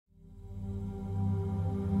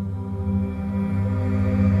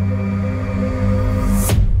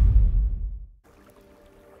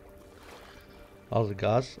How's it,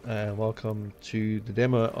 guys? And welcome to the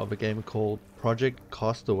demo of a game called Project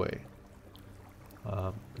Castaway.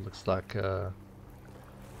 It looks like your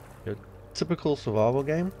typical survival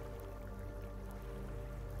game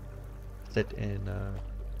set in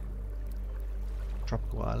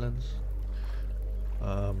tropical islands,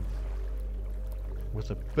 um,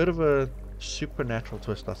 with a bit of a supernatural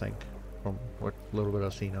twist, I think, from what little bit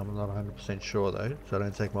I've seen. I'm not 100% sure though, so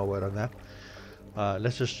don't take my word on that.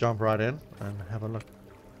 Let's just jump right in and have a look.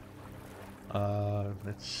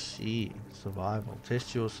 Let's see. Survival.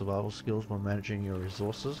 Test your survival skills while managing your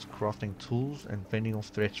resources, crafting tools, and fending off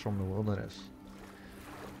threats from the wilderness.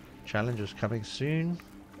 Challenges coming soon.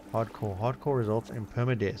 Hardcore. Hardcore results in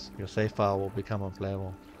permadeath. Your save file will become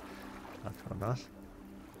unplayable. That's kind of nice.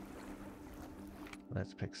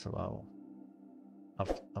 Let's pick survival.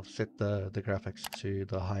 I've set the graphics to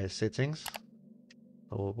the highest settings.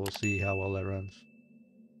 So we'll see how well that runs.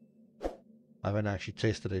 I haven't actually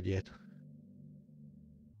tested it yet.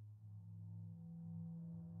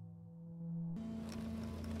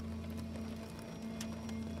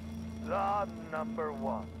 Law number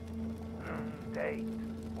 1. Date.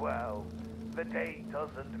 Well, the date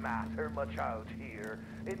doesn't matter much out here.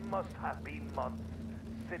 It must have been months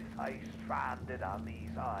since I stranded on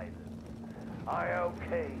these islands.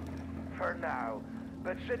 Okay for now,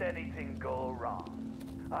 but should anything go wrong,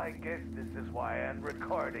 I guess this is why I'm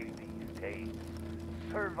recording these dates.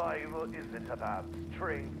 Survival isn't about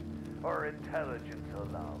strength or intelligence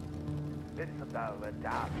alone. It's about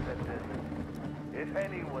adaptability. If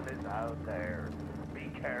anyone is out there, be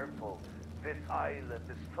careful. This island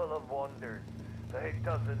is full of wonders, but it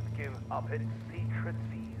doesn't give up its secrets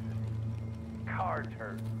easily.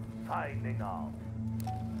 Carter, signing off.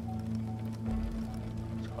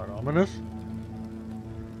 It's quite ominous.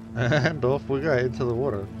 And off we go into the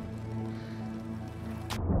water.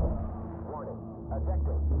 Warning,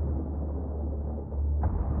 objective.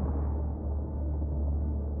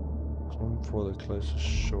 Swim for the closest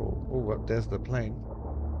shore. Oh, what? There's the plane.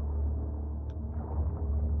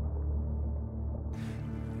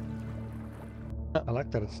 I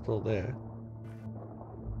like that it's still there.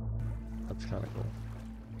 That's kind of cool.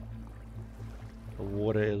 The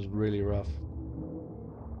water is really rough.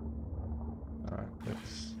 Alright,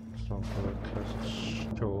 let's swim for the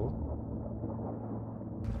closest shore,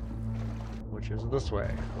 which is this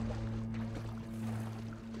way.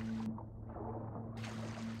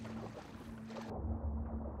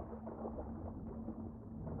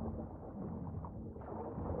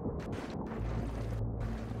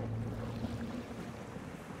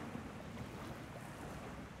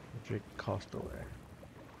 Castaway.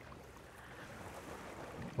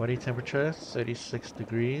 Body temperature 36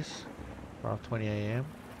 degrees, 5:20 AM.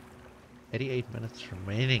 88 minutes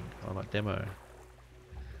remaining on our demo.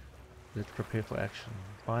 Let's prepare for action.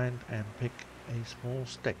 Find and pick a small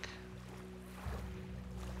stick.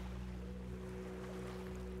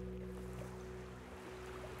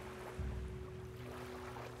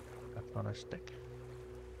 That's not a stick.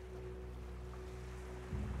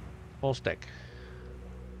 Small stick.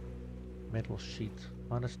 Metal sheet.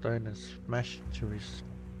 Find a stone and smash it to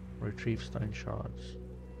retrieve stone shards.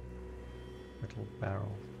 Metal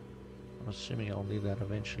barrel. I'm assuming I'll need that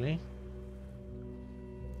eventually.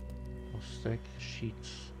 Stick,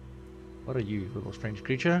 sheets. What are you, little strange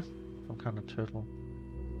creature? Some kind of turtle.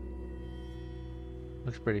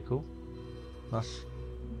 Looks pretty cool. Nice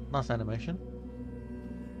animation.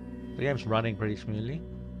 The game's running pretty smoothly.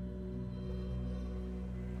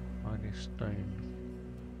 Find a stone.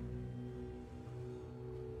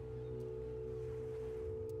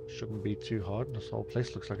 Shouldn't be too hard. This whole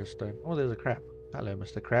place looks like a stone. Oh, there's a crab. Hello,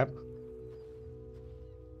 Mr. Crab.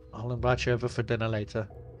 I'll invite you over for dinner later.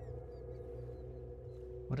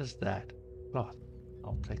 What is that? Cloth.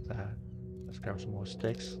 I'll take that. Let's grab some more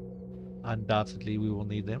sticks. Undoubtedly, we will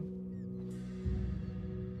need them.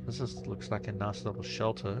 This looks like a nice little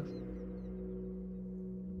shelter.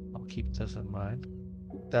 I'll keep this in mind.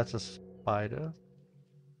 That's a spider.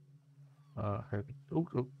 Oh,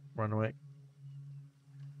 run away.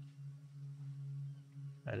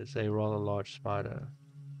 That is a rather large spider.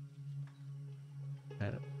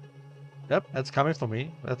 And yep, that's coming for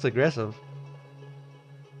me. That's aggressive.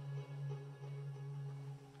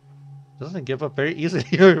 Doesn't give up very easily.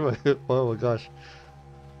 Oh my gosh.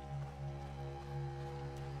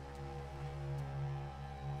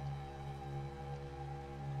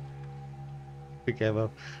 It gave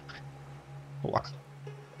up. Wow.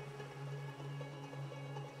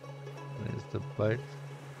 There's the boat.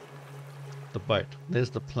 The boat. There's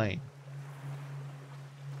the plane.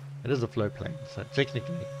 It is a float plane, so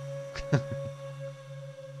technically.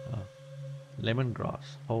 Oh,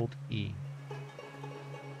 Lemongrass. Hold E.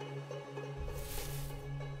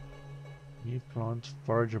 New plant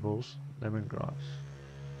forageables. Lemongrass.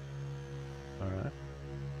 Alright.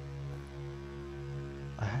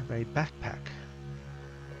 I have a backpack.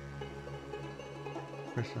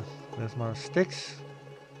 There's my sticks.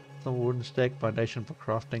 Some wooden stick. Foundation for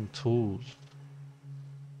crafting tools.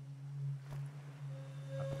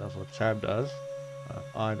 That's what Tab does.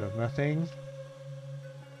 I does nothing.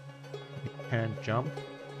 You can't jump.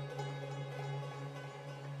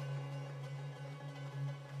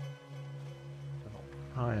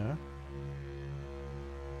 Higher.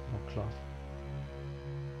 More cloth.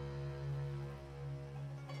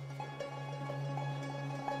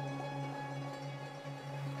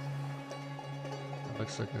 That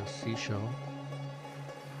looks like a seashell.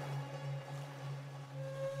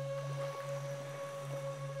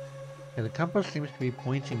 Okay, the compass seems to be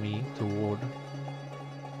pointing me toward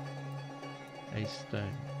a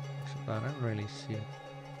stone. Except I don't really see it.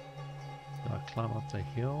 Do I climb up the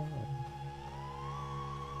hill?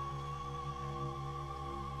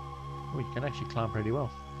 Oh, you can actually climb pretty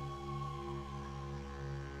well.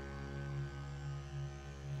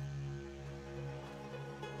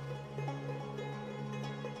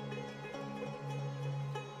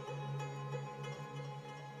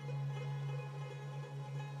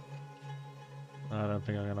 I don't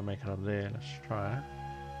think I'm gonna make it up there. Let's try.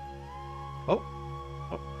 Oh,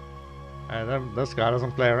 oh. And this guy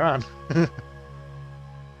doesn't play around.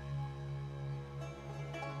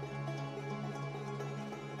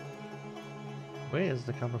 Where is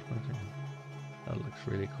the compass pointing? That looks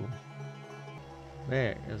really cool.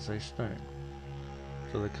 There is a stone.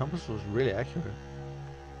 So the compass was really accurate.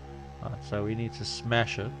 Alright, so we need to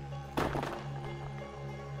smash it.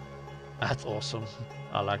 That's awesome.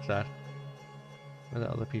 I like that. Where'd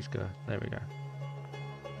the other piece go? There we go.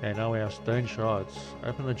 Okay, now we have stone shards.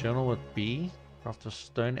 Open the journal with B. Craft a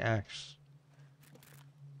stone axe.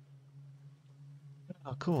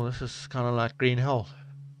 Oh cool, this is kind of like Green Hell.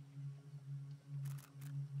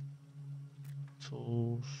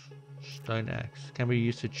 Tools. Stone axe. Can be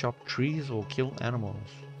used to chop trees or kill animals.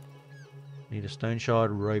 Need a stone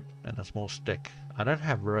shard, rope, and a small stick. I don't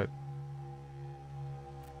have rope.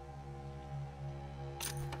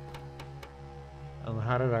 And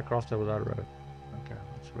how did I craft it without rope? Okay,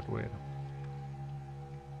 that's a bit weird.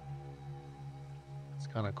 It's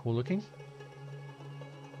kind of cool looking.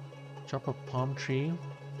 Chop a palm tree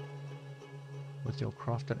with your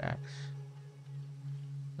crafted axe.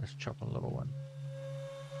 Let's chop a little one.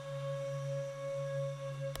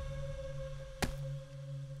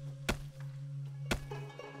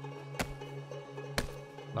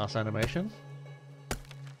 Nice animation.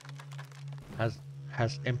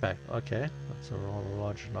 Has impact. Okay, that's a rather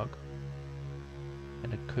large log.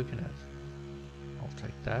 And a coconut. I'll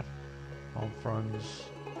take that. Palm fronds.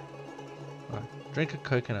 Right. Drink a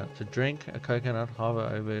coconut. To drink a coconut, hover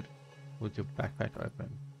over it with your backpack open.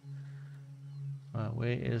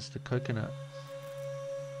 Where is the coconut?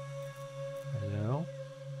 Hello?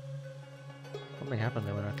 Something happened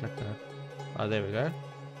there when I clicked that. Oh, there we go.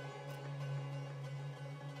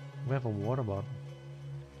 We have a water bottle.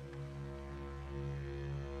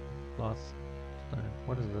 Cloth. Stone.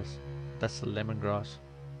 What is this? That's the lemongrass.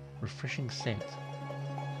 Refreshing scent.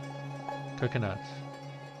 Coconut.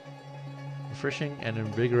 Refreshing and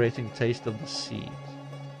invigorating taste of the sea.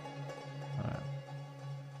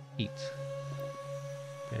 Eat.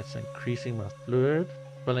 Okay, it's increasing my fluid,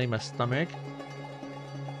 filling my stomach.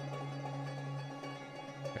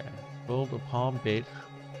 Okay. Build a palm bed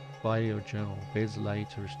by your journal. Beds allow you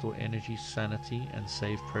to restore energy, sanity, and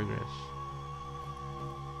save progress.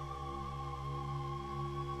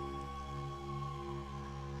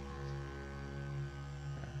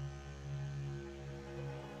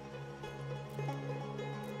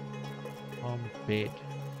 Palm bed.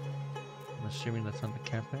 I'm assuming that's under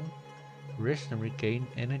camping. Rest and regain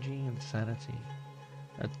energy and sanity.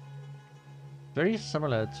 Very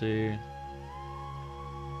similar to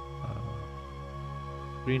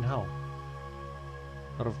Green Hell.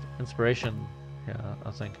 A lot of inspiration here,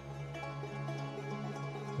 I think.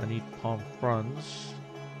 I need palm fronds.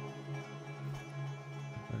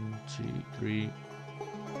 1, 2, 3,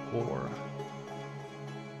 4.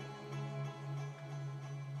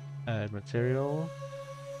 Add material.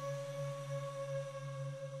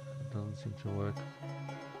 It doesn't seem to work.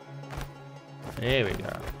 There we go.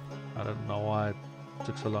 I don't know why it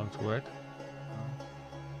took so long to work.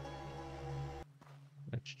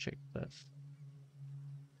 Let's check this.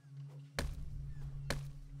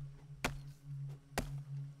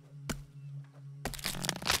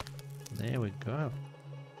 There we go.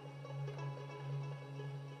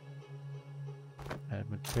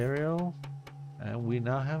 material, and we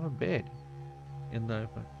now have a bed in the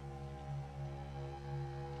open.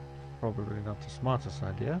 Probably not the smartest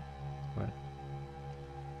idea, but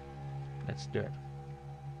let's do it.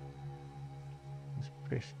 Let's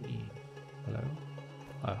press E. Hello?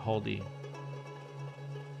 I hold E.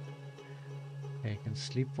 Okay, you can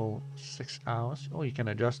sleep for 6 hours. Oh, you can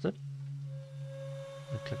adjust it.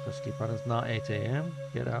 You click the sleep button. It's now 8 AM.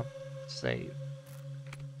 Get up. Save.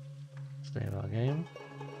 Save our game.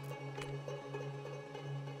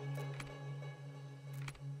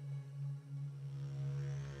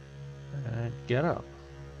 And get up.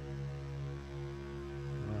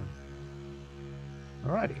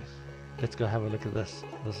 Alrighty. Let's go have a look at this.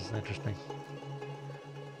 This is interesting.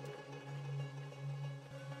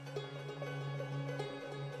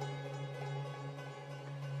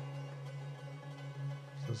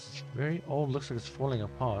 This is very old. Looks like it's falling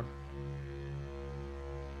apart.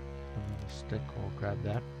 A stick. I'll grab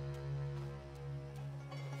that.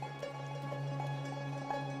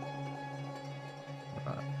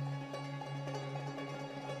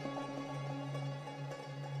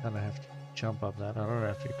 And I have to jump up that. I don't know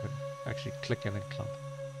if you could actually click in and climb.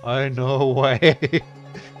 Oh, no way!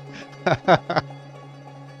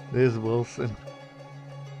 There's Wilson.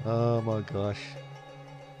 Oh my gosh.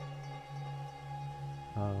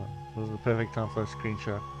 This is the perfect time for a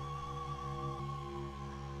screenshot.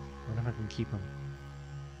 I wonder if I can keep him.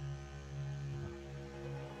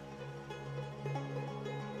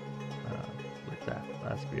 Like that.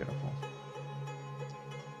 That's beautiful.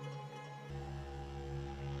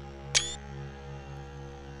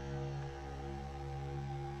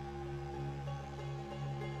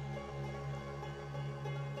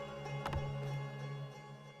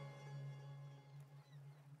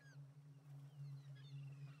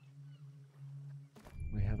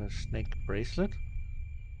 We have a snake bracelet.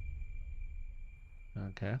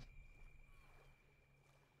 Okay.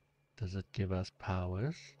 Does it give us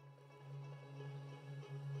powers?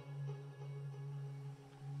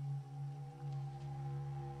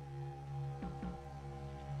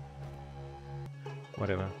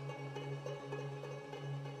 Whatever.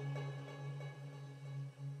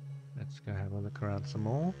 Let's go have a look around some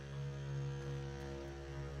more.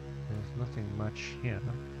 There's nothing much here.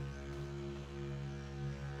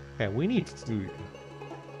 Okay, we need food.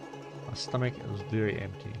 My stomach is very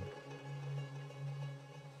empty.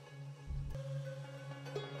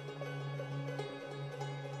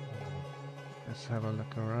 Let's have a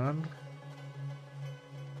look around.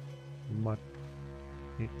 We might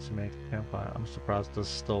need to make a campfire. I'm surprised this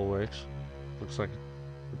still works. Looks like it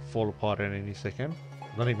could fall apart at any second.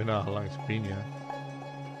 I don't even know how long it's been here.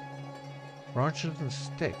 Branches and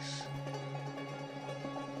sticks.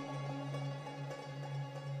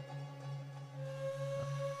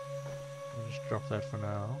 Drop that for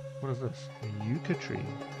now. What is this? A yucca tree.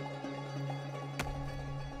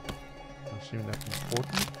 I'm assuming that's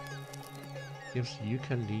important. Gives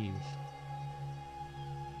yucca leaves.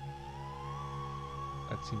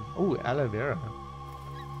 That seems. Oh, aloe vera.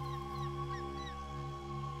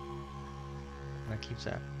 That keeps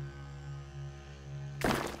that.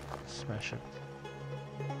 Smash it.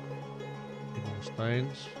 Get more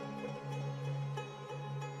stones.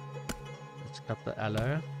 Let's cut the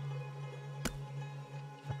aloe.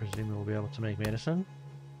 I presume we'll be able to make medicine.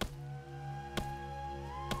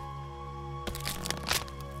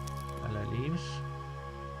 Aloe leaves.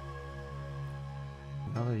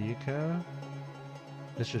 Another yucca.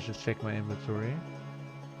 Let's just check my inventory.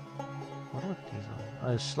 What are these?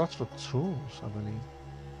 Oh, slots for tools, I believe.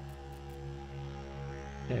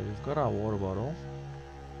 Okay, we've got our water bottle.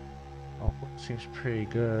 Oh, seems pretty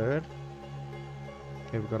good.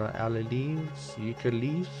 Okay, we've got our aloe leaves, yucca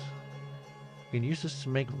leaves. We can use this to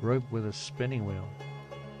make rope with a spinning wheel.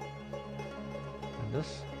 And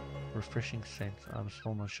this refreshing scent. I'm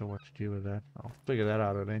still not sure what to do with that. I'll figure that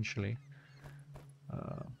out eventually.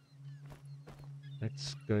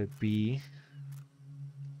 Let's go B.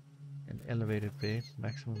 An elevated bed,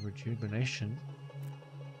 maximum rejuvenation.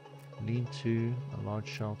 Lean to a large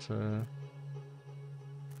shelter.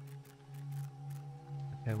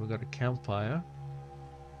 Okay, we've got a campfire.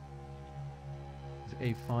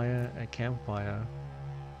 A fire, a campfire,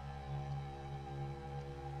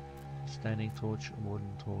 standing torch, a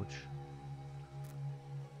wooden torch.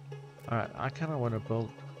 Alright, I kind of want to build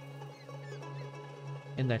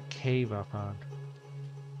in that cave I found.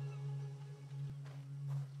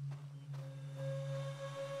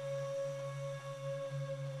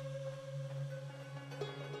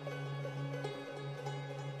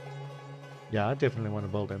 Yeah, I definitely want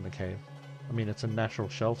to build in the cave. I mean, it's a natural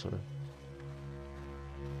shelter.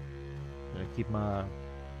 Keep my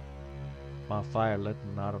my fire lit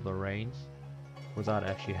and out of the rain without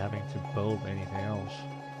actually having to build anything else.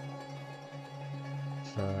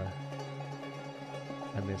 So,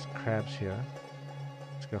 and there's crabs here.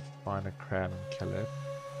 Let's go find a crab and kill it.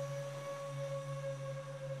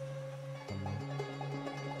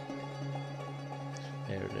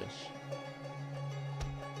 There it is.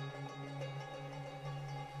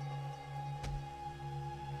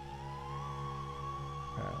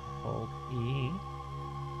 Hold E.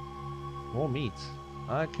 More meat.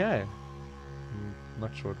 Okay.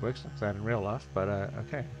 Not sure it works like that in real life, but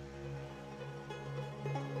okay.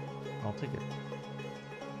 I'll take it.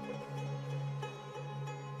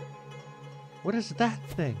 What is that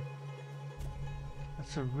thing?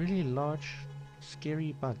 That's a really large,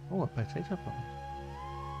 scary bug. Oh, a potato plant.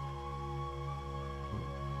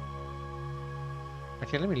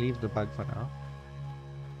 Okay, let me leave the bug for now.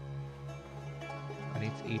 I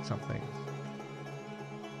need to eat something.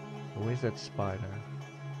 Where's that spider?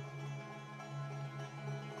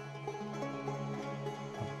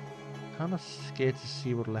 I'm kind of scared to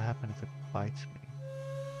see what will happen if it bites me.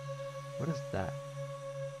 What is that?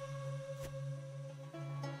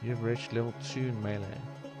 You've reached level 2 in melee.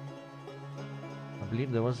 I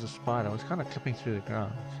believe there was a spider. I was kind of clipping through the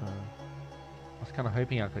ground, so I was kind of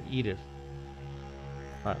hoping I could eat it.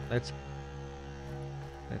 Alright, let's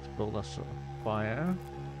build us a fire.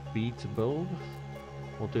 B to build.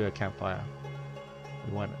 We'll do a campfire.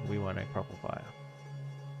 We want a proper fire.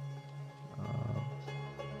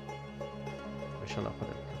 Where shall I put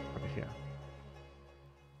it? Put it here.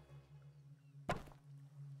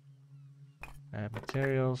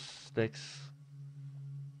 Materials, sticks.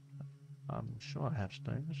 I'm sure I have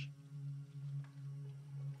stones.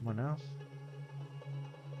 Come on now.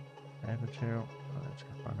 Add material. Oh, let's go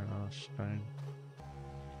find another stone.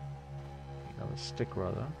 Another stick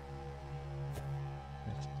rather.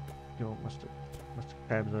 Let's kill Mr.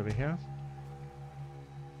 Krabs over here.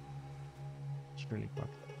 It's really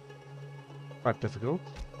quite difficult.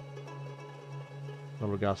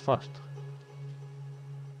 Little guy's fast.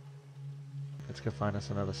 Let's go find us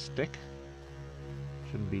another stick.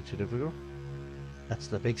 Shouldn't be too difficult. That's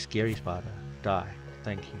the big scary spider. Die.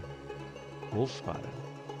 Thank you. Wolf spider.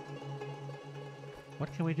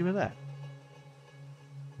 What can we do with that?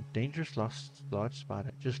 Dangerous large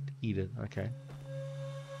spider. Just eat it. Okay.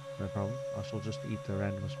 No problem. I shall just eat the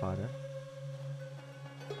random spider.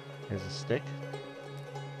 Here's a stick.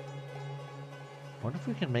 I wonder if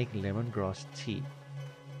we can make lemongrass tea.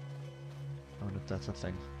 I wonder if that's a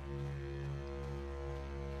thing.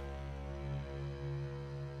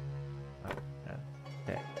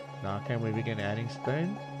 Okay. Now can we begin adding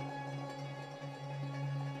stone?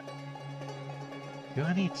 You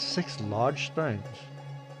only need 6 large stones.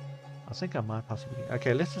 I think I might possibly...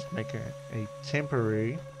 Okay, let's just make a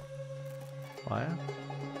temporary fire.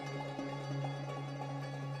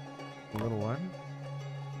 A little one.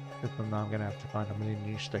 But now I'm going to have to find a million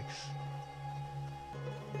new sticks.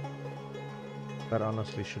 That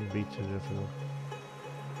honestly shouldn't be too difficult.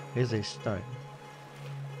 Here's a stone.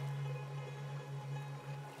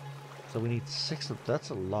 So we need 6 of... That's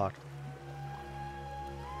a lot.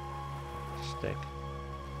 Stick.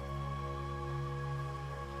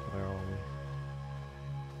 Where are we?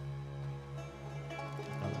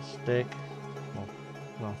 Another stick. Oh,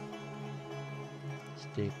 well.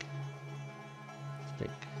 Stick.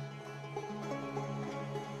 Stick.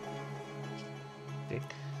 Stick.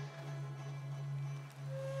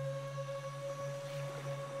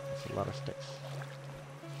 That's a lot of sticks.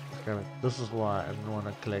 Okay, this is why I didn't want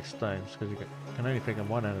to collect stones, because you can only pick them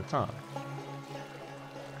one at a time.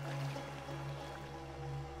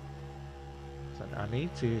 I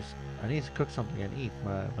need to cook something and eat.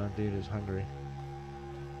 My dude is hungry.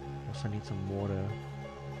 Also need some water.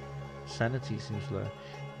 Sanity seems low.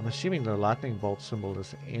 I'm assuming the lightning bolt symbol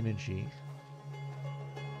is energy.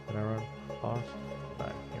 Can I run past? No,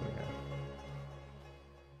 here we go.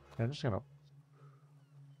 I'm just gonna...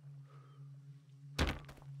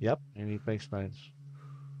 Yep, you need base stones.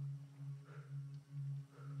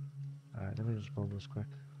 Alright, let me just build this quick.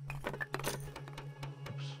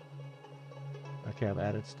 Okay, I've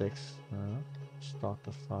added sticks. Start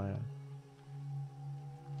the fire.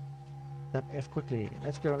 Tap F quickly.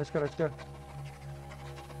 Let's go, let's go, let's go.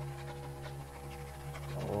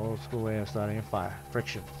 Old school way of starting a fire.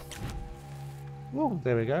 Friction. Whoa,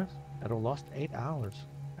 there we go. It all lost 8 hours.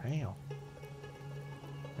 Damn.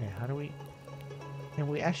 Yeah, how do we... Can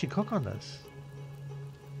we actually cook on this?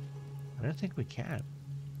 I don't think we can.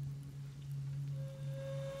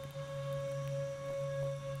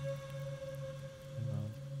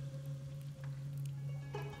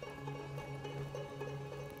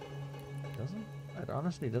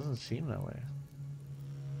 Honestly, it doesn't seem that way.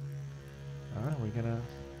 Alright, we're gonna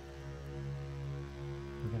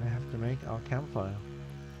have to make our campfire.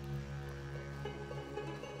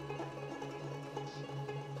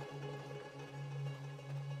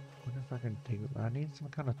 What if I can dig? I need some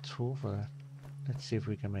kind of tool for that. Let's see if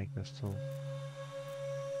we can make this tool.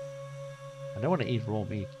 I don't want to eat raw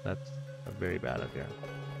meat. That's a very bad idea.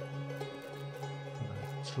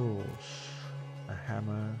 Tools. A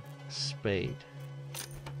hammer. A spade.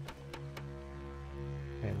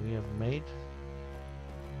 Okay, we have made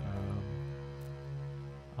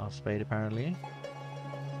our spade apparently.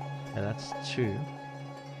 And that's 2.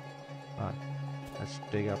 Right. Let's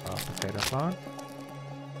dig up our potato plant.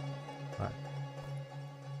 Right.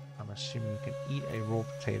 I'm assuming you can eat a raw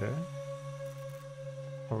potato.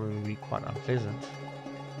 Probably be quite unpleasant.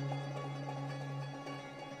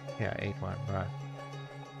 Yeah, I ate one, right.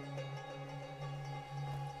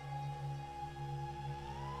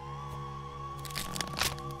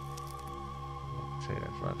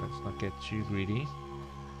 Potatoes, right, let's not get too greedy.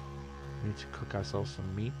 We need to cook ourselves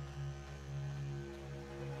some meat.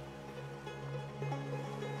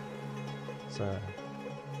 So,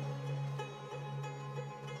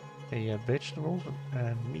 okay, you have vegetables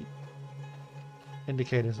and meat.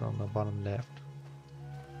 Indicators on the bottom left.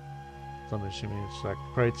 So I'm assuming it's like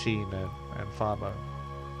protein and fiber.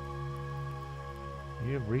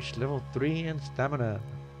 You have reached level 3 in stamina.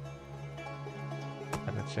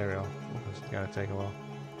 And it's cereal. It's gonna take a while.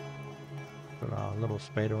 Put our little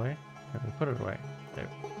spade away. And we put it away. There.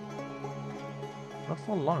 Not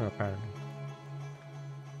for long apparently.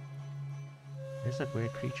 Where's that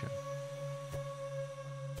weird creature?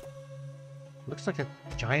 Looks like a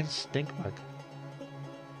giant stink bug.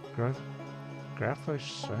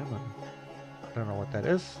 Graphosoma. I don't know what that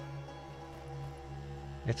is.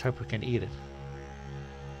 Let's hope we can eat it.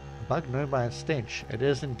 A bug known by its stench. It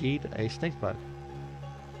is indeed a stink bug.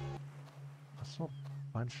 I saw a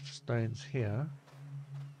bunch of stones here.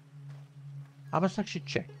 I must actually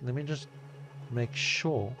check. Let me just make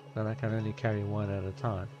sure that I can only carry one at a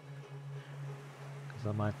time. Because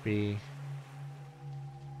I might be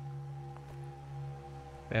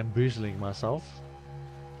bamboozling myself.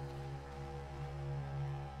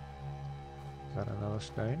 Is that another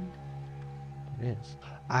stone? It is.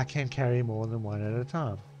 I can carry more than one at a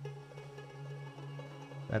time.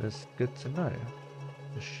 That is good to know.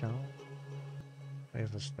 The shell.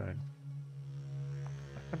 Where's the stone?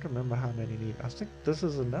 I can't remember how many need. I think this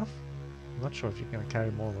is enough. I'm not sure if you're going to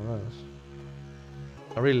carry more than those.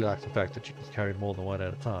 I really like the fact that you can carry more than one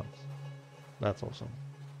at a time. That's awesome.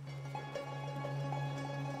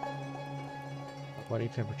 Body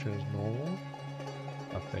temperature is normal,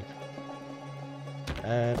 I think.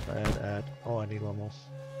 Add. Oh, I need one more.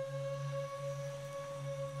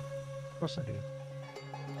 Of course I do.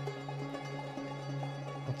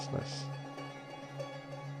 What's this?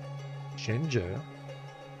 Ginger?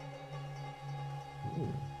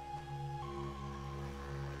 Ooh.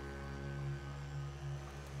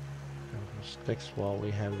 Sticks while we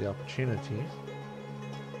have the opportunity.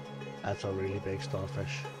 That's a really big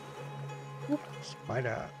starfish.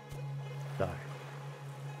 Spider. Die.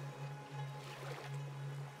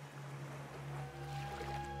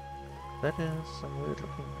 That is some weird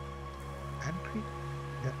looking ant creep.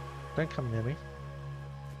 Yeah, don't come near me.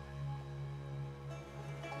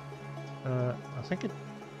 I think it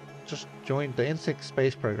just joined the insect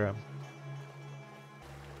space program.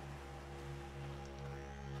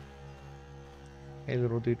 Hey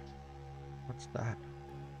little dude. What's that?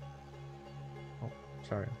 Oh,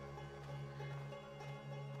 sorry.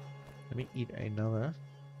 Let me eat another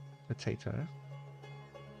potato.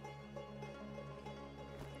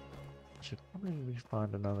 Should probably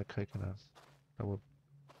find another coconut. That would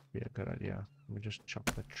be a good idea. Let me just chop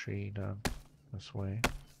the tree down this way.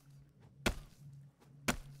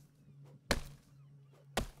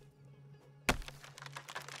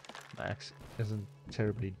 The axe isn't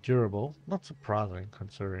terribly durable. Not surprising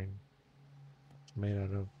considering it's made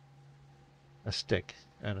out of a stick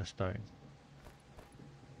and a stone.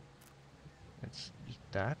 Let's eat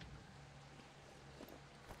that.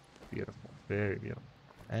 Beautiful. Very beautiful.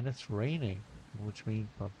 And it's raining, which means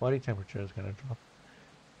my body temperature is going to drop.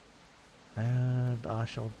 And I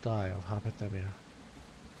shall die of hypothermia.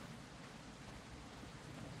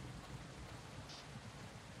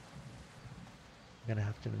 I'm going to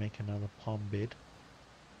have to make another palm bed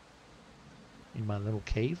in my little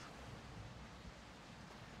cave.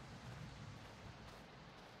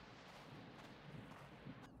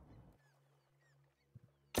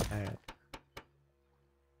 And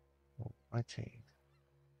alrighty.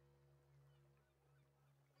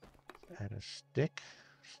 Add And a stick.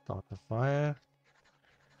 Start the fire.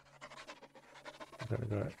 I'm gonna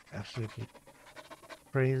go absolutely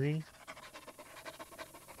crazy.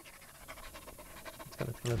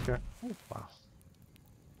 Let's go. Oh, wow.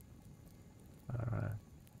 Alright.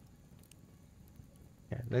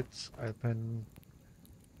 Yeah, let's open.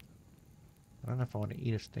 I don't know if I want to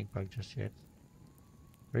eat a stink bug just yet.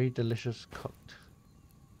 Very delicious cooked.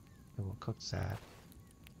 And we'll cook that.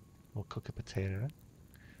 We'll cook a potato.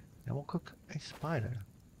 And we'll cook a spider.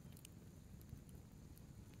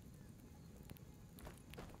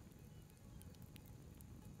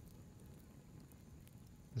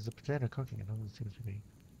 Is the potato cooking? It doesn't seem to be.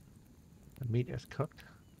 The meat is cooked.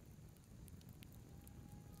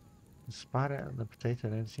 The spider and the potato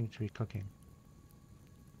don't seem to be cooking.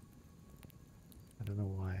 I don't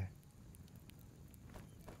know why.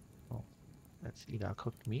 Oh, let's eat our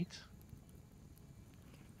cooked meat.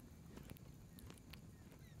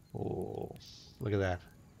 Oh, look at that.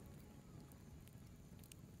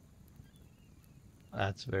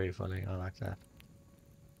 That's very funny. I like that.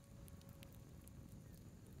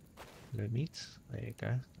 The meat. There you go.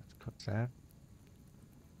 Let's cook that.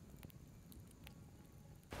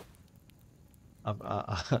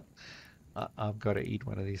 I've got to eat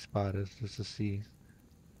one of these spiders just to see.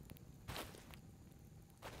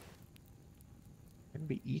 Can it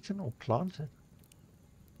be eaten or planted?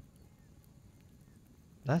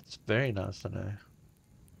 That's very nice to know.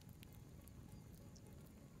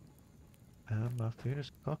 My food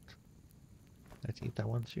is cooked. Let's eat that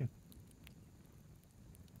one too.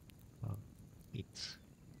 Oh, eat.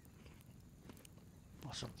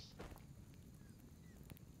 Awesome.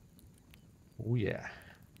 Oh yeah.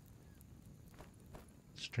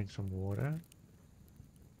 Let's drink some water.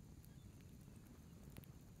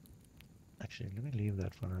 Actually, let me leave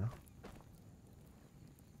that for now.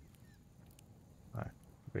 Alright,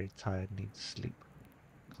 very tired, need sleep.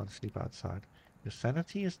 Can't sleep outside. Your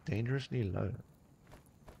sanity is dangerously low.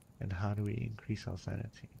 And how do we increase our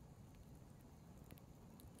sanity?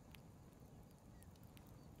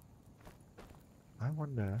 I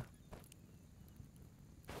wonder.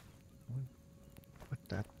 Put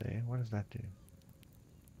that there. What does that do?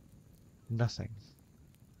 Nothing.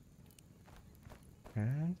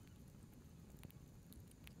 Okay.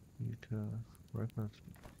 You could work on.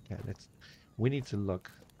 Yeah, let's. We need to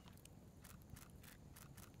look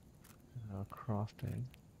at our crafting.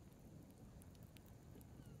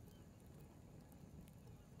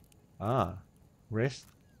 Ah, rest,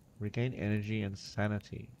 regain energy and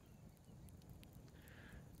sanity.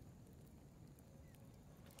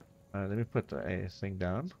 Let me put a thing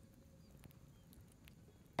down.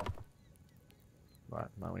 Right,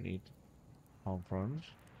 now we need palm fronds.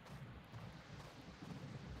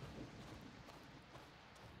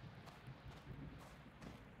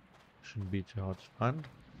 Shouldn't be too hard to find.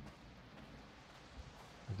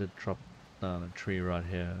 I did drop down a tree right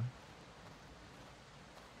here.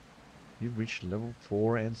 You've reached level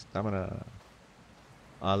 4 and stamina.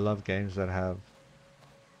 I love games that have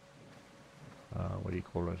what do you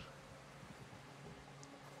call it?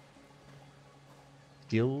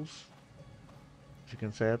 Skills, if you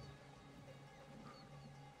can say it,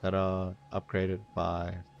 that are upgraded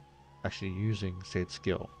by actually using said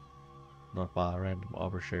skill, not by random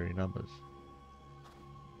arbitrary numbers.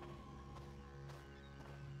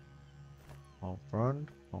 Palm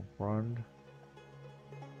frond, palm frond,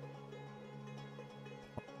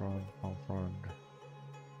 palm frond, palm frond.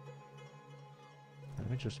 Let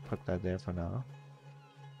me just put that there for now.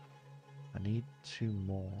 I need 2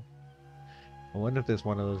 more. I wonder if there's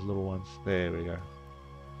one of those little ones. There we go.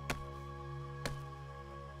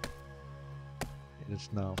 It is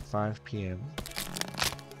now 5 PM.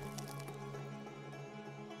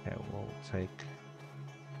 Okay, we'll take...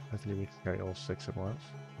 Hopefully we can carry all 6 at once.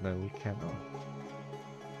 No, we cannot.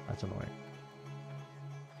 That's annoying.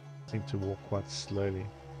 I seem to walk quite slowly.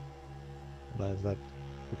 Now, is that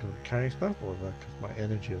because I'm carrying stuff, or is that because my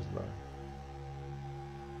energy is low?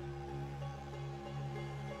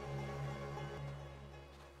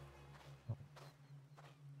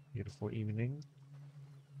 Beautiful evening.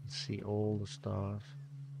 See all the stars.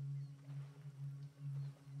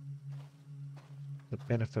 The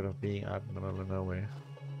benefit of being out in the middle of nowhere.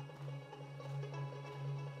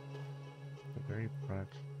 They're very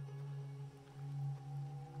bright.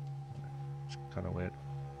 It's kind of weird.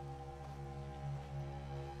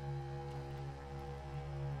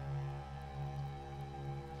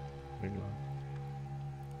 Ring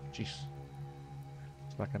light. Jeez.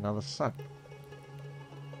 It's like another sun.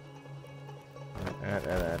 Add.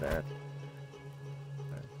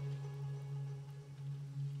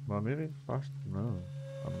 Am I moving fast? No,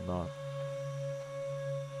 I'm not.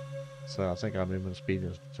 So I think our movement speed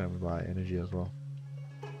is determined by energy as well.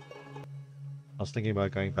 I was thinking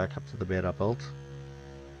about going back up to the bed I built,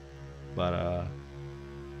 but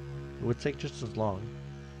it would take just as long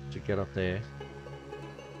to get up there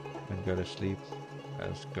and go to sleep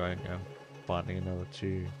as going and finding another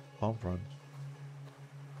 2 palm fronds.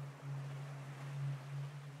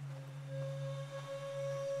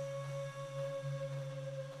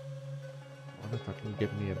 I wonder if I can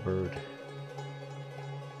get me a bird.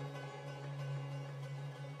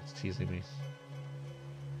 It's teasing me.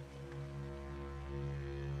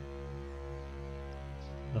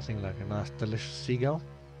 Nothing like a nice delicious seagull.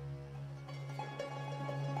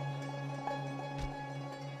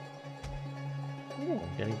 Ooh,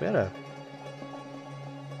 I'm getting better.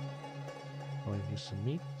 I'll use some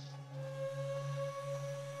meat.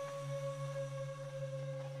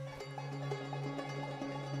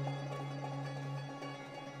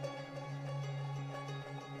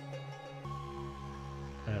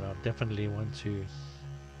 And I definitely want to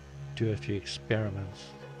do a few experiments.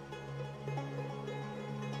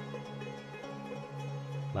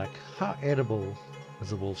 Like, how edible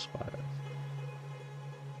is a wolf spider?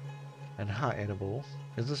 And how edible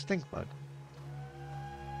is a stink bug?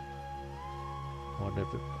 I wonder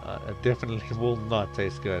if it definitely will not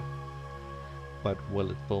taste good. But will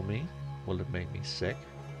it fill me? Will it make me sick?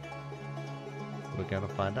 We're gonna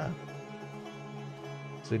find out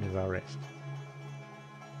as soon as I rest.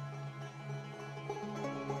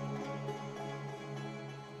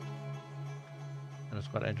 And it's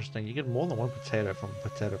quite interesting. You get more than 1 potato from a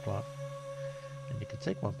potato plant. And you can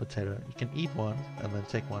take 1 potato, you can eat 1, and then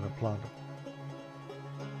take 1 and plant it.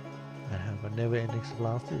 And have a never-ending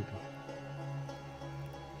supply of food.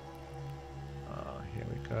 Here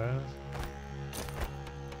we go.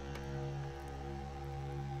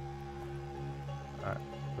 Alright,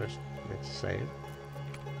 first let's save.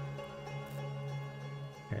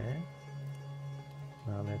 Okay.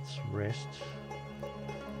 Now let's rest.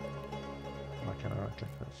 Why can't I right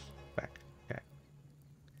click this? Back. Okay.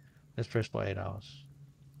 Let's rest for 8 hours.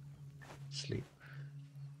 Sleep.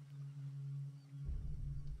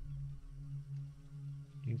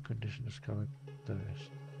 New condition discovered.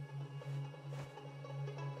 Thirst.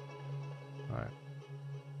 Alright.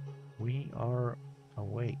 We are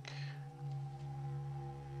awake.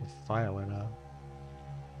 The fire went out.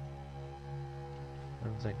 I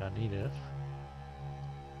don't think I need it.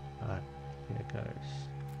 Alright, here it goes.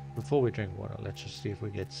 Before we drink water, let's just see if we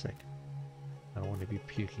get sick. I don't want to be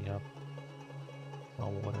puking up my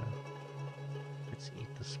water. Let's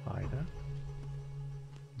eat the spider.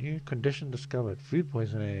 New condition discovered. Food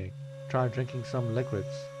poisoning. Try drinking some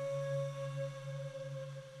liquids.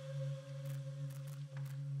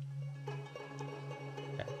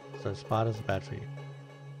 Okay, so spiders are bad for you.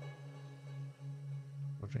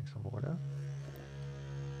 We'll drink some water.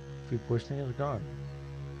 Food poisoning is gone.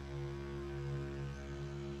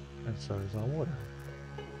 And so is our water.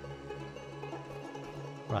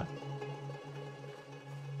 Right.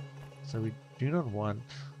 So we do not want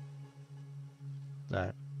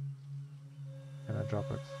that. Can I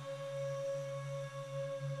drop it?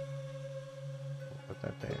 We'll put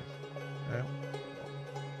that there. Okay.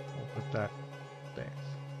 We'll put that there.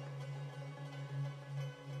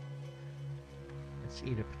 Let's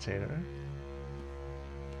eat a potato.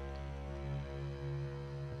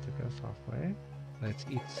 That took us halfway. Let's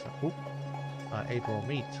eat some. Oop! I ate raw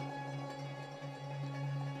meat.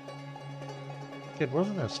 It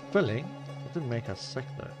wasn't as filling. It didn't make us sick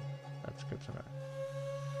though. That's good to know.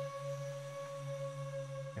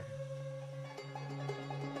 Okay.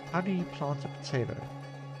 How do you plant a potato?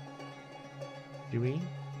 Do we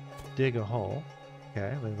dig a hole?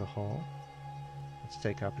 Okay, there's a hole. Let's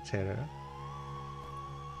take our potato.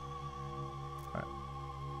 Right.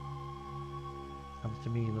 Comes to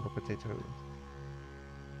me, little potato.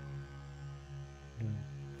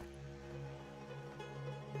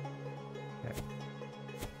 Okay.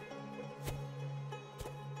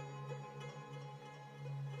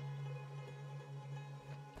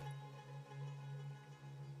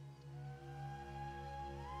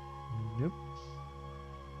 Nope.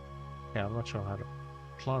 Yeah, I'm not sure how to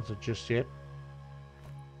plant it just yet.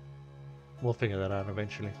 We'll figure that out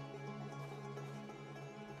eventually.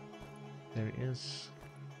 There it is.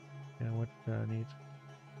 Yeah, what do I need?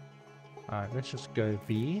 Alright, let's just go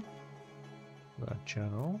B. The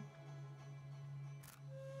journal.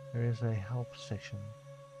 There is a help section.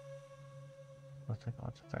 Protect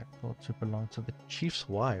artifact thought to belong to the chief's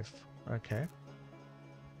wife. Okay.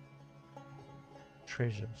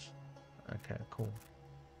 Treasures. Okay, cool.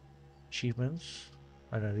 Achievements.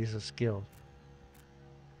 Oh no, these are skills.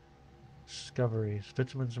 Discoveries,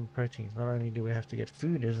 vitamins and proteins. Not only do we have to get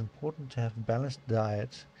food, it is important to have balanced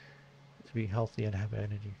diets to be healthy and have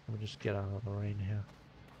energy. Let me just get out of the rain here.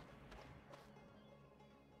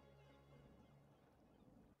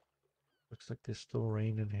 Looks like there's still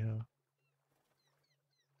rain in here.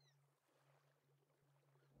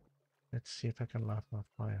 Let's see if I can light my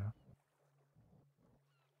fire.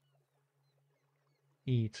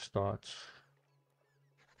 Eat starts.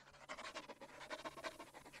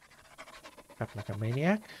 Act like a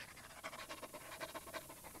maniac.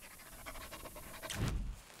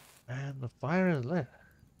 And the fire is lit.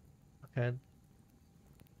 Okay.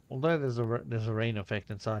 Although there's a rain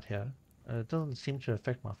effect inside here, it doesn't seem to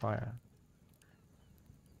affect my fire.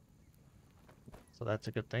 So that's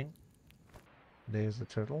a good thing. There's the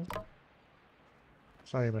turtle.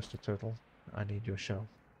 Sorry, Mr. Turtle. I need your shell.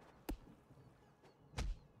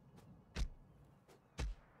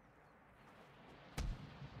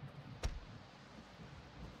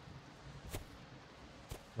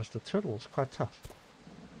 Mr. Turtle is quite tough.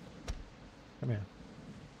 Come here.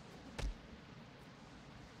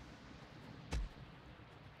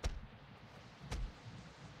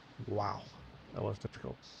 Wow, that was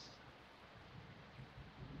difficult.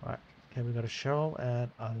 Right, okay, we got a shell and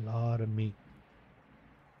a lot of meat.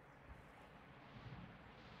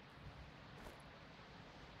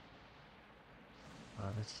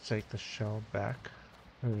 Let's take the shell back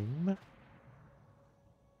home.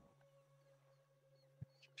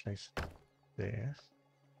 Place it there.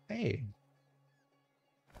 Hey!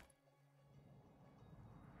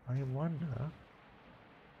 I wonder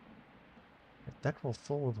if that will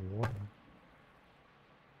fill with water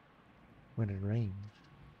when it rains.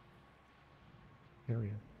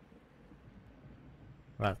 Period.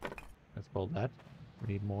 Right, let's build that.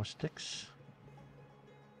 We need more sticks.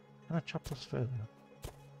 Can I chop this further?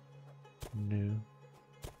 No.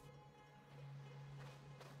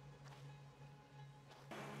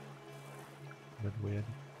 A bit weird.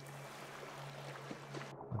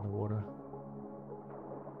 Underwater.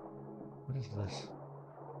 What is this?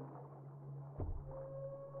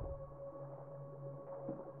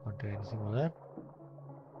 Can't do anything with that.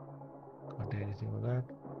 Can't do anything with that.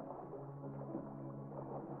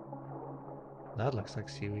 That looks like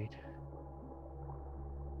seaweed.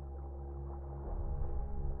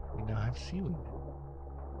 We now have seaweed.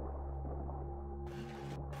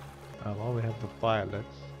 While we have the fire lit,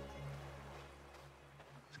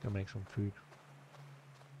 let's go make some food.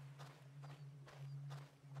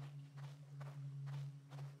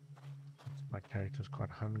 My character's quite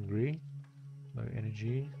hungry, low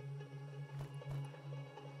energy.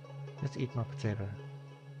 Let's eat my potato.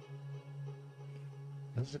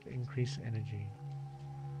 Does it increase energy?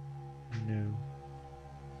 No.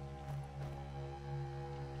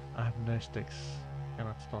 I have no sticks.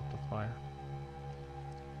 Cannot start the fire.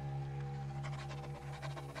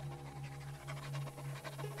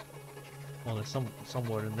 Well, there's some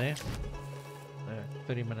wood in there.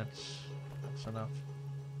 30 minutes. That's enough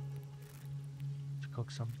to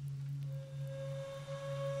cook some.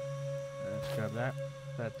 Let's grab that.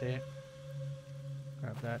 Put that there.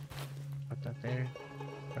 Grab that. Put that there.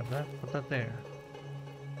 Grab that. Put that there.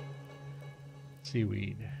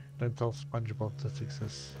 Seaweed. Don't tell SpongeBob this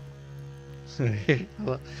exists. I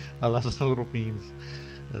love the little beans.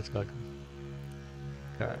 Let's go.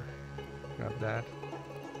 Okay. Grab that.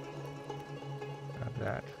 Grab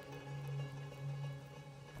that.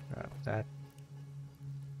 Grab that.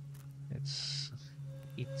 Let's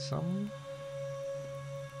eat some.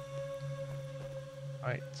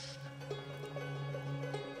 Right.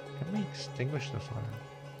 Can we extinguish the fire?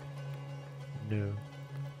 No.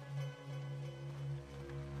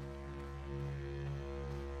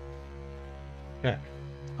 Okay.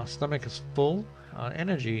 Our stomach is full. Our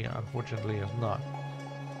energy, unfortunately, is not.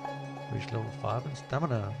 Reach level 5 in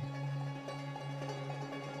stamina.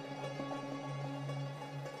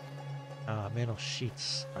 Metal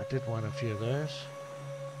sheets. I did want a few of those.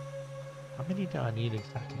 How many do I need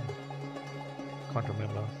exactly? Can't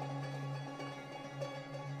remember.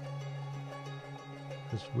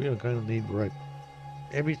 Because we are going to need rope.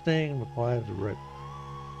 Everything requires rope.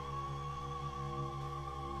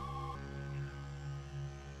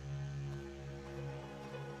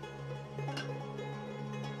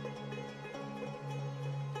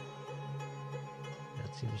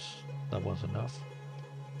 That seems that was enough.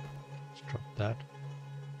 Let's drop that.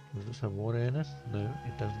 Does this have water in it? No,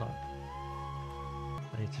 it does not.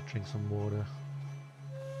 I need to drink some water.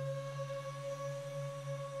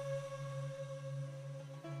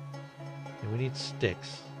 We need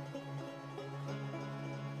sticks.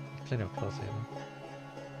 Plenty of cloth here.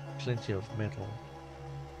 Plenty of metal.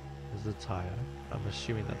 There's the tire. I'm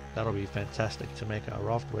assuming that that'll be fantastic to make a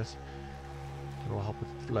raft with. It'll help it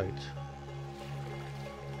float.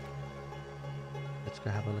 Let's go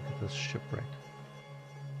have a look at this shipwreck.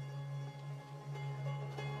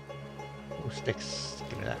 Oh, sticks.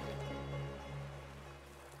 Give me that.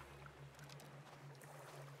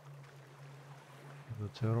 The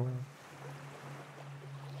turtle.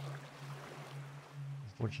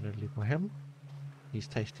 Unfortunately for him, he's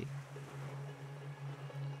tasty.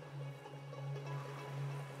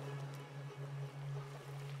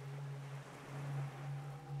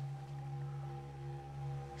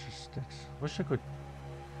 Just sticks. Wish I could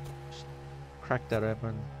just crack that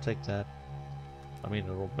open, take that. I mean,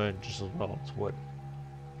 it'll burn just as well. It's wood.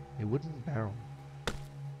 A wooden barrel.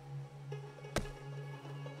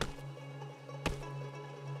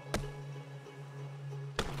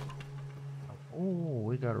 Oh,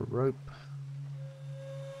 we got a rope.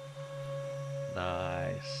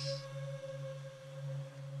 Nice.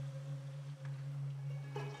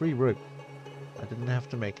 Free rope. I didn't have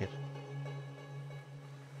to make it.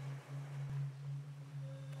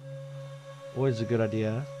 Always a good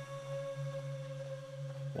idea.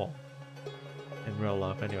 Well, in real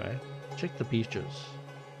life anyway. Check the beaches.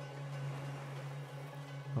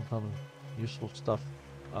 Sometimes useful stuff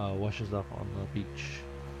washes up on the beach.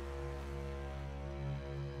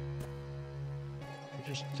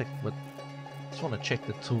 Just want to check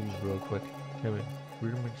the tools real quick. Okay,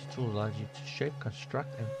 Rudiments tool allows you to shape,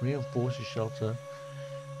 construct, and reinforce your shelter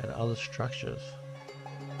and other structures.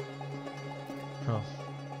 Huh.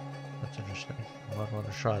 That's interesting. I might want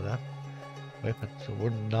to try that. Weapons: a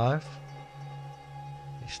wooden knife,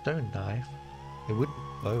 a stone knife, a wooden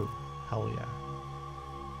bow. Hell yeah.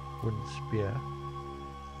 Wooden spear.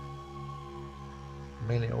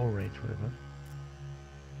 Melee or range weapon.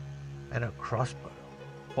 And a crossbow.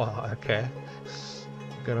 Wow, okay.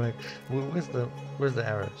 Gotta make. Where's the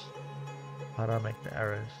arrows? How do I make the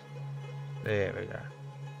arrows? There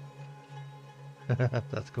we go.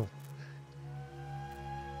 That's cool.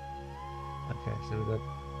 Okay, so we got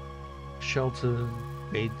shelter,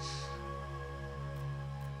 beds,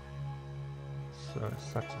 so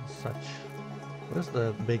such and such. What does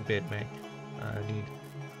the big bed make?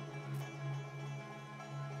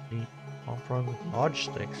 Need off-road with large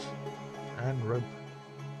sticks and rope.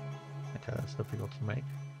 Okay, that's difficult to make.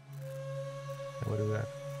 Okay, what do we got?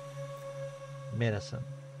 Medicine.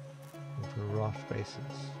 Into raft bases,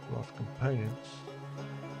 raft components,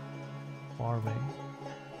 farming,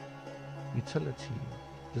 utility,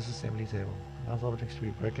 disassembly table. Allows objects to be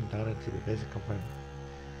broken down into the basic component.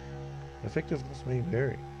 Effectiveness may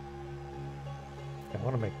vary. I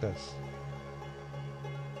want to make this.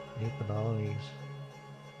 Need banana leaves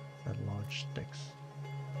and large sticks.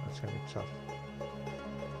 That's gonna be tough.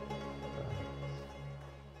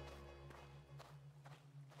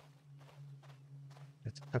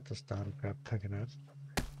 Let's cut this down and grab coconut.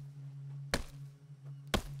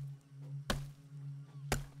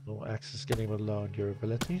 Little axe is getting a bit low on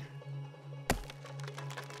durability.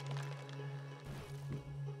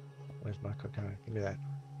 Where's my coconut? Give me that.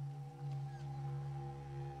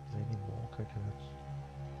 Is there any more coconuts?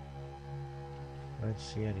 I don't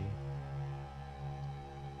see any.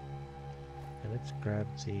 Okay, let's grab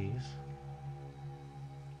these.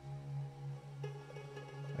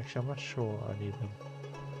 Actually, I'm not sure I need them.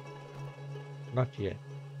 Not yet.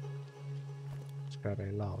 Let's grab a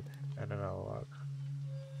log and another log.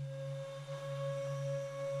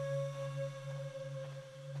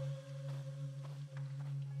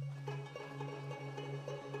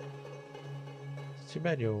 It's too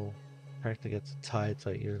bad your character gets tired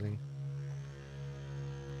so easily.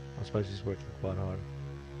 I suppose he's working quite hard.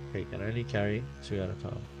 Okay, you can only carry 2 at a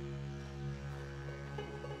time.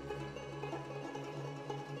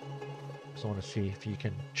 So I want to see if you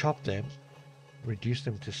can chop them, reduce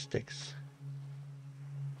them to sticks.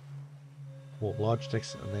 Well, large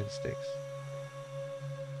sticks and then sticks.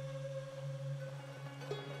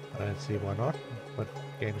 I don't see why not, but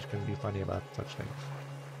games can be funny about such things.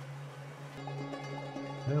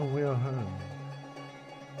 Well, we are home.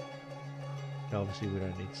 Obviously we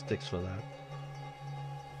don't need sticks for that.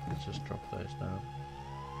 Let's just drop those down.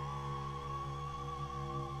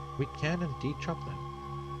 We can indeed chop them.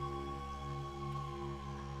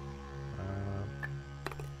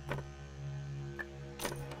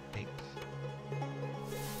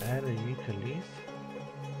 Add a yucca leaf.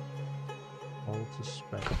 Hold to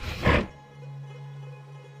spec.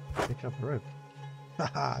 Pick up rope.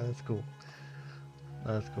 Haha, that's cool.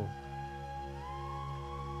 That's cool.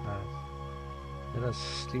 Let us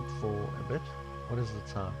sleep for a bit. What is the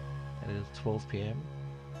time? It is 12 PM.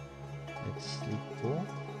 Let's sleep for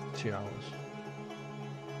 2 hours.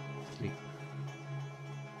 Sleep.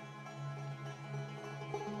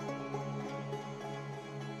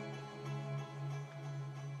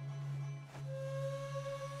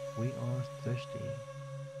 We are thirsty.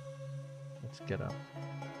 Let's get up.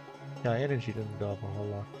 Yeah, energy didn't go up a whole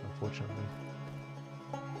lot, unfortunately.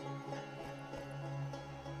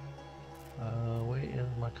 Where is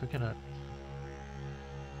my coconut?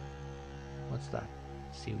 What's that?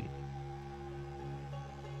 Seaweed.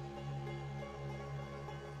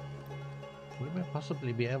 We may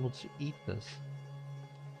possibly be able to eat this.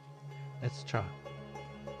 Let's try.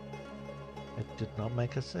 It did not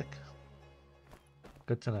make us sick.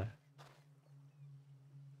 Good to know.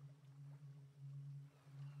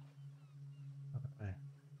 Alright.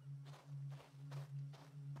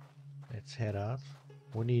 Let's head out.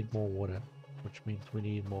 We need more water, which means we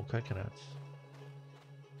need more coconuts.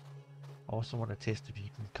 I also want to test if you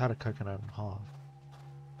can cut a coconut in half.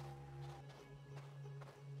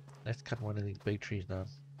 Let's cut one of these big trees down.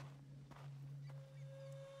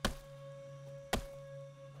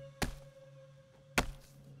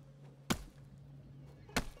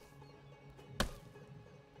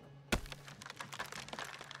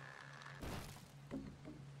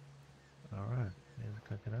 Alright, there's a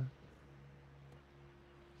coconut.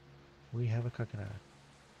 We have a coconut.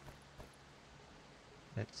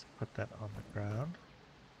 Let's put that on the ground.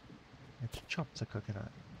 Let's chop the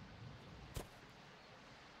coconut.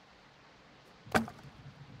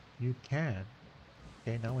 You can.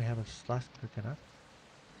 Okay, now we have a sliced coconut.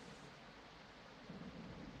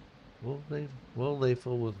 Will they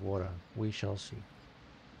fill with water? We shall see.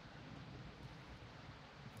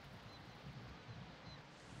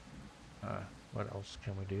 What else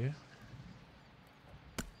can we do?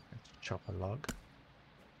 Let's chop a log.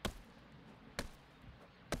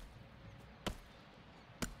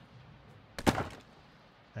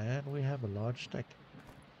 And we have a large stick.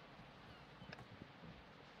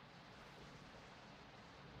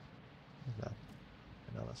 What's that?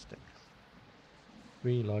 Another stick.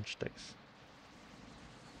 3 large sticks.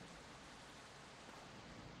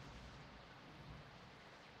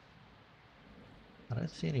 I don't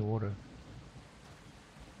see any water.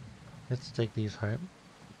 Let's take these home.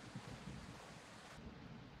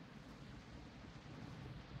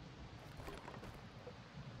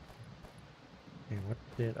 Okay, what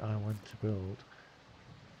did I want to build?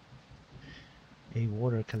 A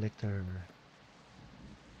water collector.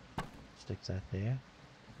 Stick that there.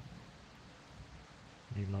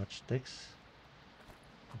 Any large sticks?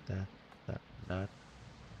 That nut. That.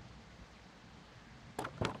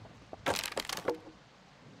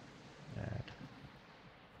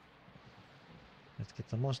 Let's get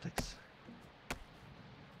some more sticks.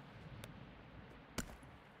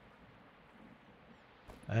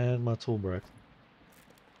 And my tool broke.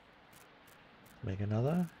 Make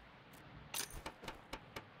another.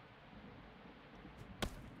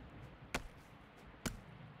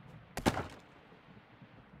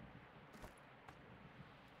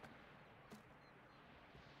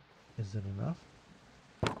 Is it enough?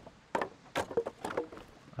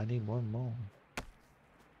 I need one more.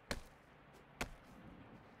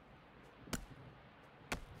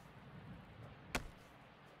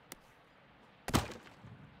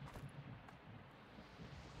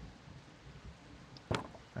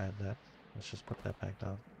 Add that. Let's just put that back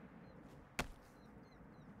down.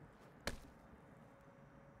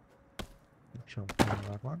 Make sure I'm putting the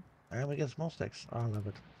right one. And we get small sticks. I love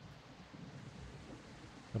it.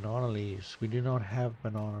 Banana leaves. We do not have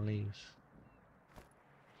banana leaves.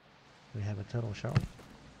 We have a turtle shell.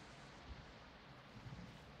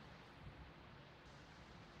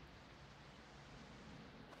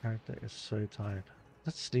 Character is so tired.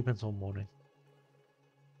 Let's sleep until morning.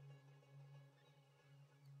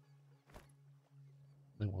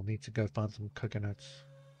 Then we'll need to go find some coconuts.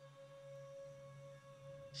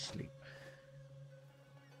 Sleep.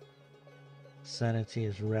 Sanity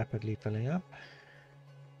is rapidly filling up.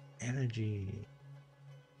 Energy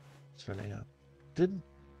is filling up. Didn't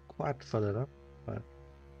quite fill it up, but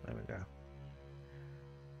there we go.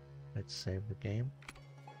 Let's save the game.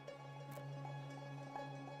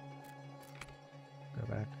 Go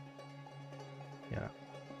back. Yeah.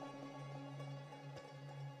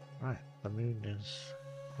 Right, the moon is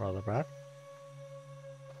rather bright.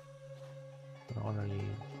 Banana leaf.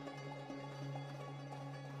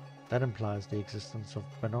 That implies the existence of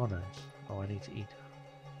bananas. Oh, I need to eat.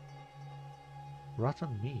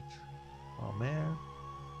 Rotten meat. Oh man.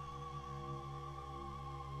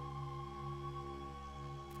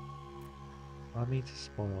 My meat is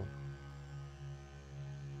spoiled.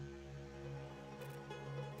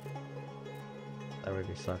 There we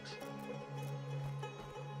really sucks.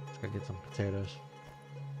 Let's go get some potatoes.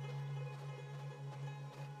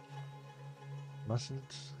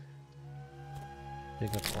 Mustn't pick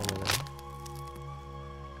up all of them.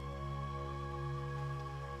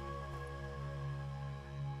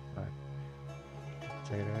 Right.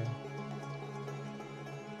 Potato.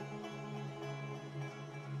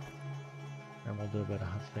 And we'll do a bit of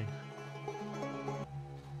hunting.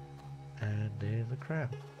 And there's a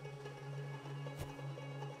crab.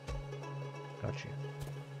 Got you.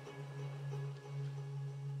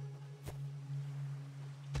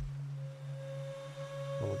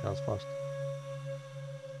 Oh, look how fast.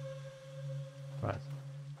 Right.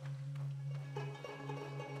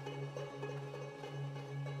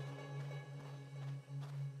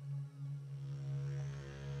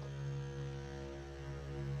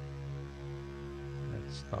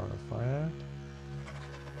 Let's start a fire.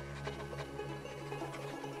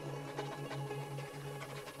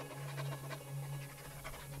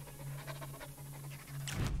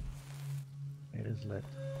 It is lit.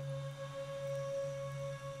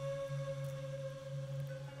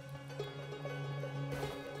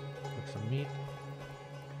 Cook some meat.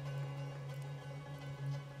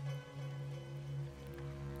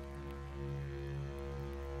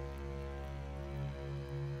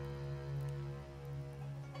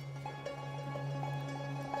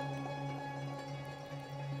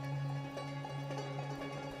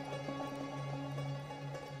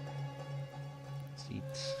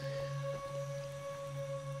 Seeds.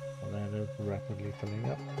 And that is rapidly filling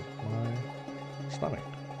up my stomach.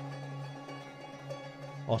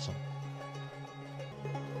 Awesome.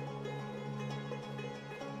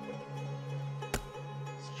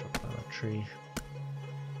 Let's chop down a tree.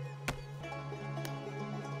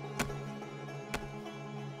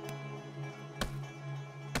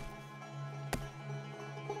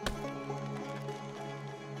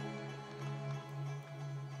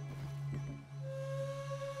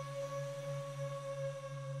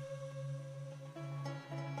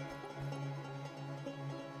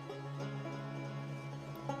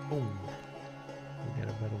 Boom. We get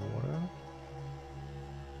a bit of water.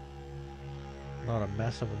 Not a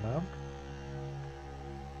massive amount.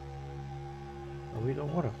 But we got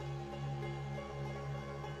water.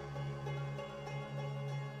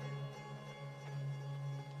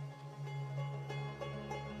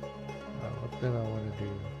 What did I want to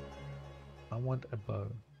do? I want a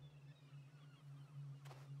bow.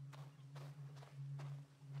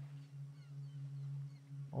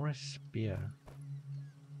 Or a spear.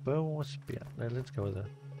 Bow or spear? No, let's go with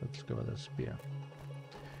a spear.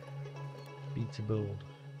 Speed to build.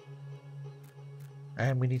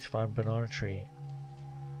 And we need to find a banana tree.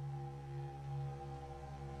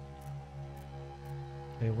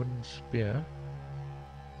 A wooden spear.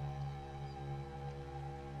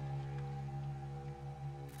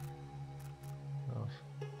 Oh.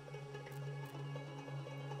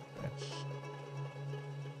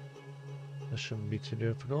 This shouldn't be too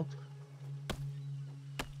difficult.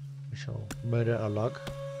 We shall murder a log.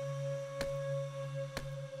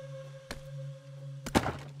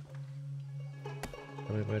 Let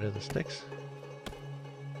me murder the sticks.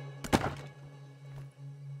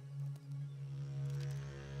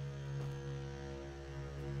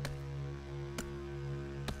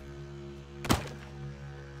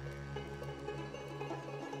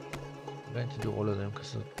 I'm going to do all of them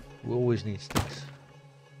because we always need sticks.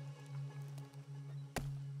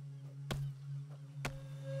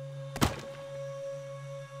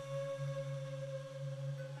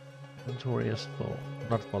 Inventory is full.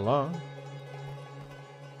 Not for long.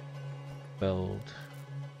 Build.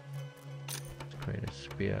 Let's create a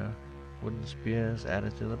spear. Wooden spears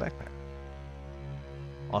added to the backpack.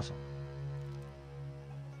 Awesome.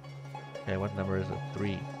 Okay, what number is it?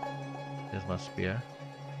 3. Here's my spear.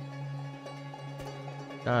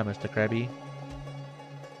 Ah, Mr. Krabby.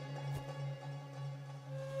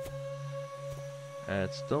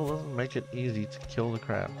 It still doesn't make it easy to kill the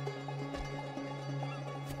crab.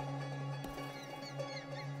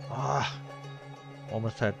 Ah!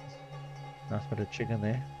 Almost had nice bit of chicken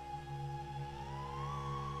there.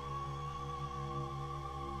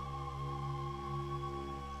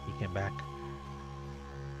 He came back.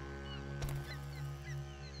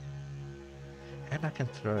 And I can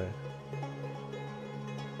throw it.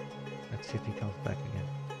 Let's see if he comes back again.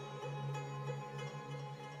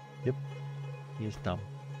 Yep, he is dumb.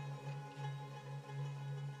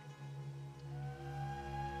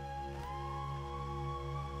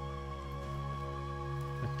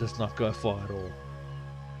 It does not go far at all.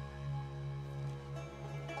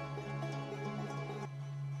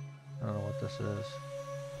 I don't know what this is.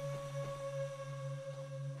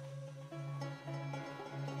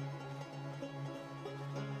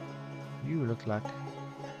 You look like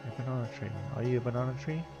a banana tree. Are you a banana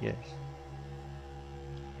tree? Yes.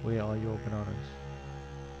 Where are your bananas?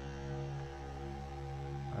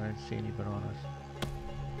 I don't see any bananas.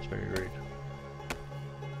 It's very rude.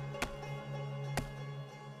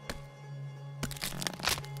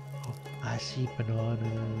 Oh, I see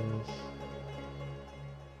bananas.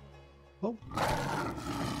 Oh.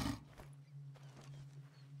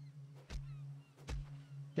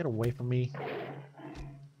 Get away from me.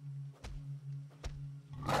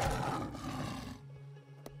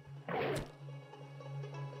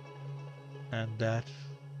 And that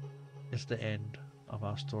is the end of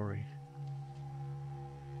our story.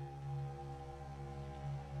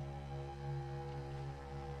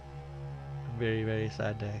 A very, very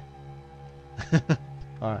sad day.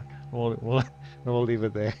 Alright, we'll leave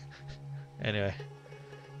it there. Anyway,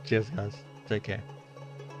 cheers guys. Take care.